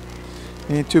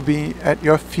and to be at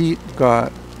your feet,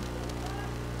 God,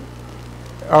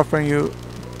 offering you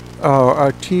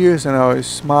our tears and our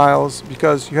smiles,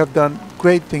 because you have done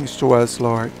great things to us,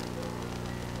 Lord.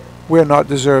 We are not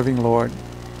deserving, Lord,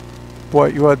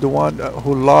 but you are the one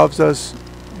who loves us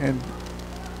and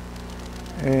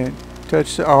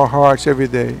touches our hearts every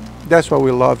day. That's why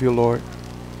we love you, Lord.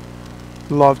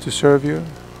 Love to serve you,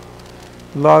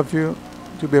 love you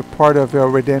to be a part of your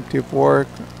redemptive work,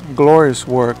 glorious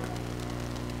work.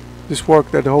 This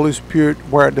work that the Holy Spirit,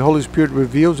 where the Holy Spirit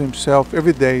reveals himself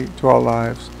every day to our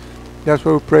lives. That's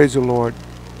why we praise you, Lord.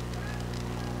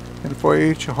 And for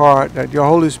each heart that your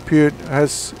Holy Spirit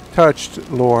has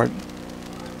touched, Lord,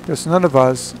 Because none of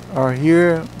us are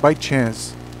here by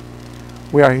chance.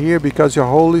 We are here because your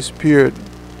Holy Spirit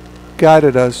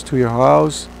guided us to your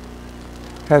house,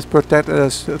 has protected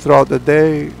us throughout the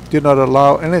day, did not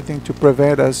allow anything to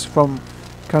prevent us from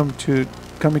coming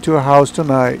to our house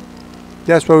tonight.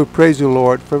 That's why we praise you,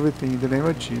 Lord, for everything in the name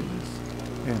of Jesus.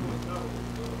 And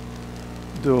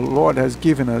the Lord has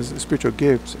given us spiritual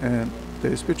gifts, and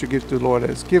the spiritual gift the Lord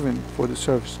has given for the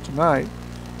service tonight,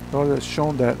 the Lord has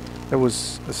shown that there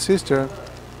was a sister.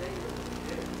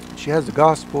 She has the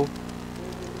gospel,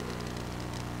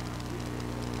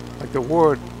 like the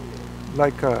word,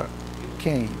 like a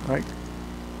cane, right?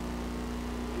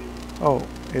 Oh,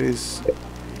 it is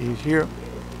here.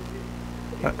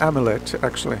 An amulet,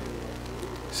 actually.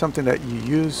 Something that you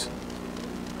use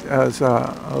as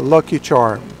a lucky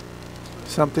charm.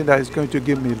 Something that is going to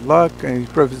give me luck and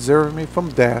preserve me from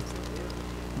death.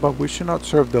 But we should not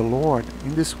serve the Lord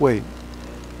in this way.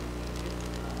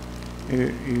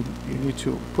 You need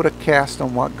to put a cast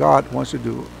on what God wants to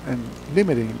do and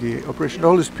limiting the operation of the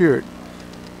Holy Spirit.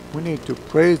 We need to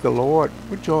praise the Lord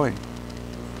with joy.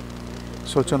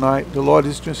 So tonight, the Lord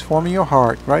is transforming your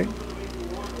heart, right?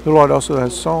 The Lord also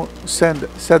has said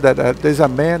that there's a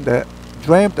man that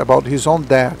dreamt about his own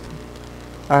death.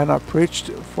 I have not preached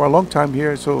for a long time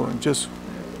here, so just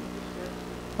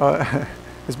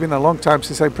it's been a long time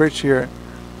since I preached here.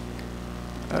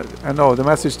 I know the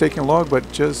message is taking long, but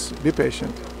just be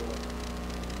patient.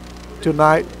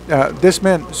 Tonight, this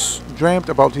man dreamt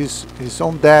about his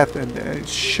own death, and it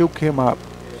shook him up.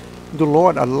 The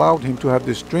Lord allowed him to have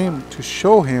this dream to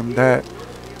show him that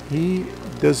he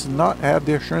does not have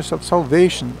the assurance of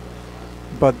salvation,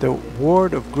 but the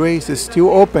word of grace is still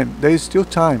open. There is still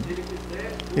time.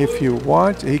 If you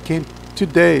want, he can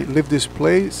today leave this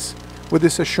place with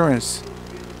this assurance.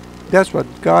 That's what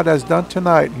God has done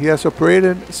tonight. He has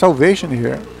operated salvation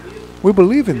here. We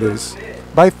believe in this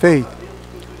by faith.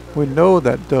 We know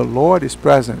that the Lord is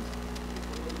present.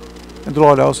 And the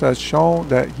Lord also has shown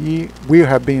that we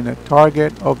have been a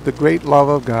target of the great love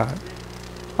of God.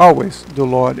 Always, the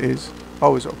Lord is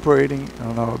always operating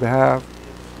on our behalf,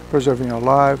 preserving our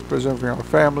lives, preserving our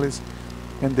families.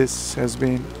 And this has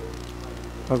been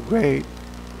of great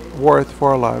worth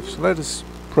for our lives. Let us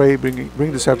pray,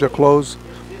 bring this to a close.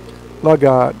 Lord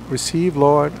God, receive,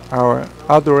 Lord, our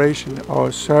adoration,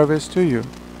 our service to you.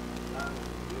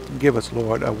 Give us,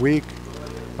 Lord, a week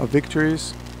of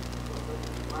victories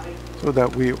so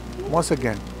that we once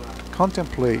again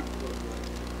contemplate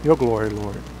your glory,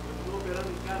 Lord.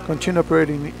 Continue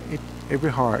operating in every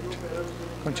heart.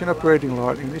 Continue operating,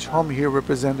 Lord, in each home here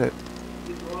represented,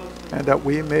 and that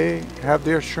we may have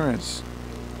the assurance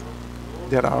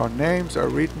that our names are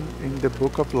written in the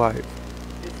book of life.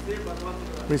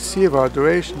 Receive our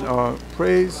adoration, our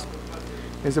praise,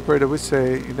 is a prayer that we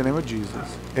say in the name of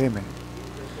Jesus. Amen.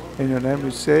 In your name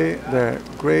we say the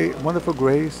great, wonderful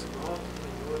grace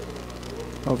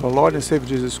of our Lord and Savior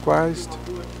Jesus Christ,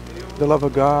 the love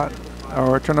of God,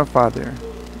 our eternal Father,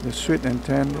 the sweet and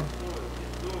tender,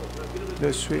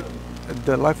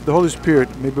 the life of the Holy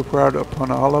Spirit may be poured upon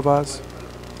all of us,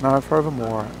 now and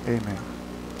forevermore. Amen.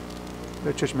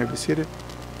 The church may be seated.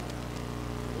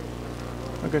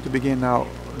 We're going to begin now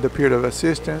the period of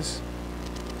assistance.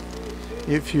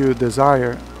 If you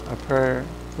desire a prayer,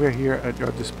 we're here at your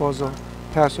disposal.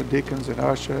 Pastor, deacons, and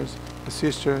ushers, the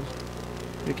sisters,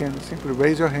 you can simply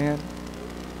raise your hand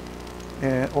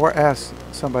or ask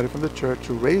somebody from the church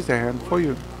to raise their hand for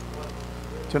you.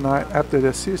 Tonight, after the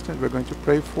assistance, we're going to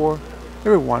pray for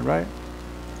everyone, right?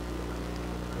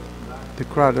 The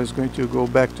crowd is going to go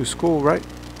back to school, right?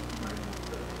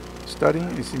 Studying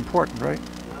is important, right?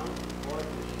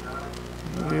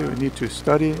 We need to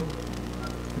study.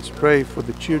 Let's pray for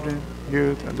the children,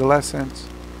 youth, adolescents,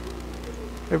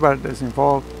 everybody that's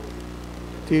involved,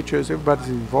 teachers, everybody's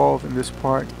involved in this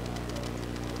part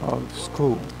of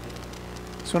school.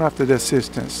 Soon after the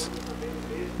assistance,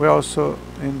 we're also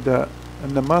in the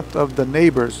month of the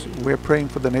neighbors. We're praying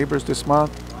for the neighbors this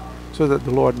month so that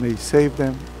the Lord may save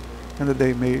them and that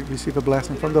they may receive a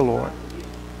blessing from the Lord.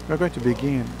 We're going to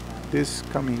begin this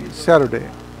coming Saturday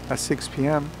at 6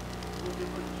 p.m.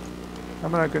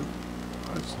 We're going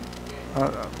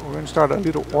to start a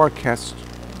little orchestra,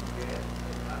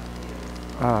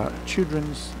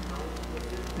 children's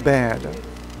band.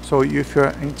 So if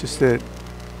you're interested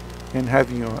in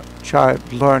having your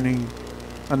child learning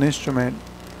an instrument,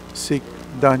 seek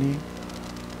Dani,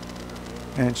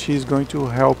 and she's going to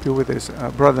help you with this.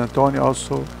 Brother Antonio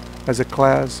also has a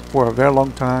class for a very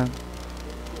long time.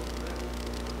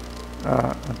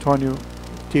 Antonio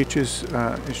teaches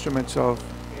instruments of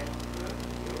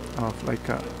like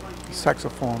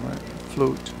saxophone and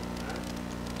flute.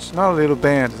 It's not a little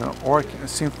band, it's a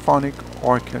symphonic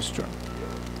orchestra.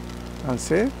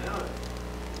 That's it?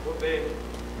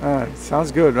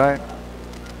 Sounds good, right?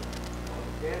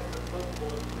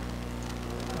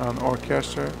 An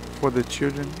orchestra for the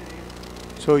children.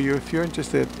 So if you're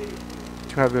interested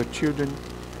to have your children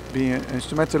be an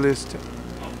instrumentalist,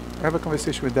 have a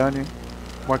conversation with Danny,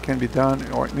 what can be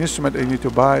done, or an instrument that you need to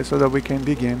buy so that we can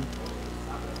begin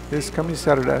this coming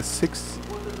Saturday at 6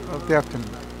 of the afternoon.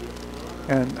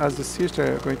 And as the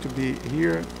sisters are going to be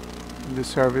here in the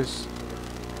service,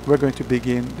 we're going to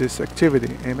begin this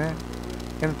activity. Amen.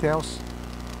 Anything else?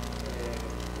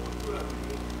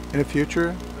 In the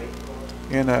future,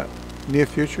 in a near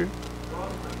future,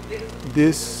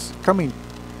 this coming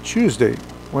Tuesday,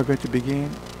 we're going to begin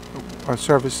our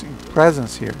service in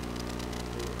presence here.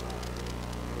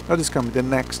 Not this coming, the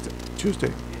next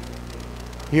Tuesday.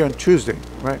 Here on Tuesday,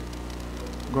 right?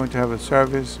 We're going to have a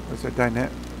service with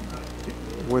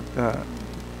a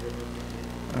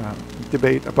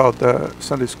debate about the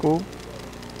Sunday school.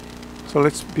 So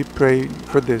let's be praying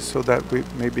for this so that we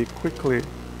maybe quickly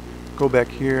go back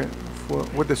here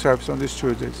with the service on these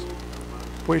Tuesdays.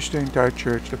 Wish the entire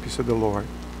church the peace of the Lord.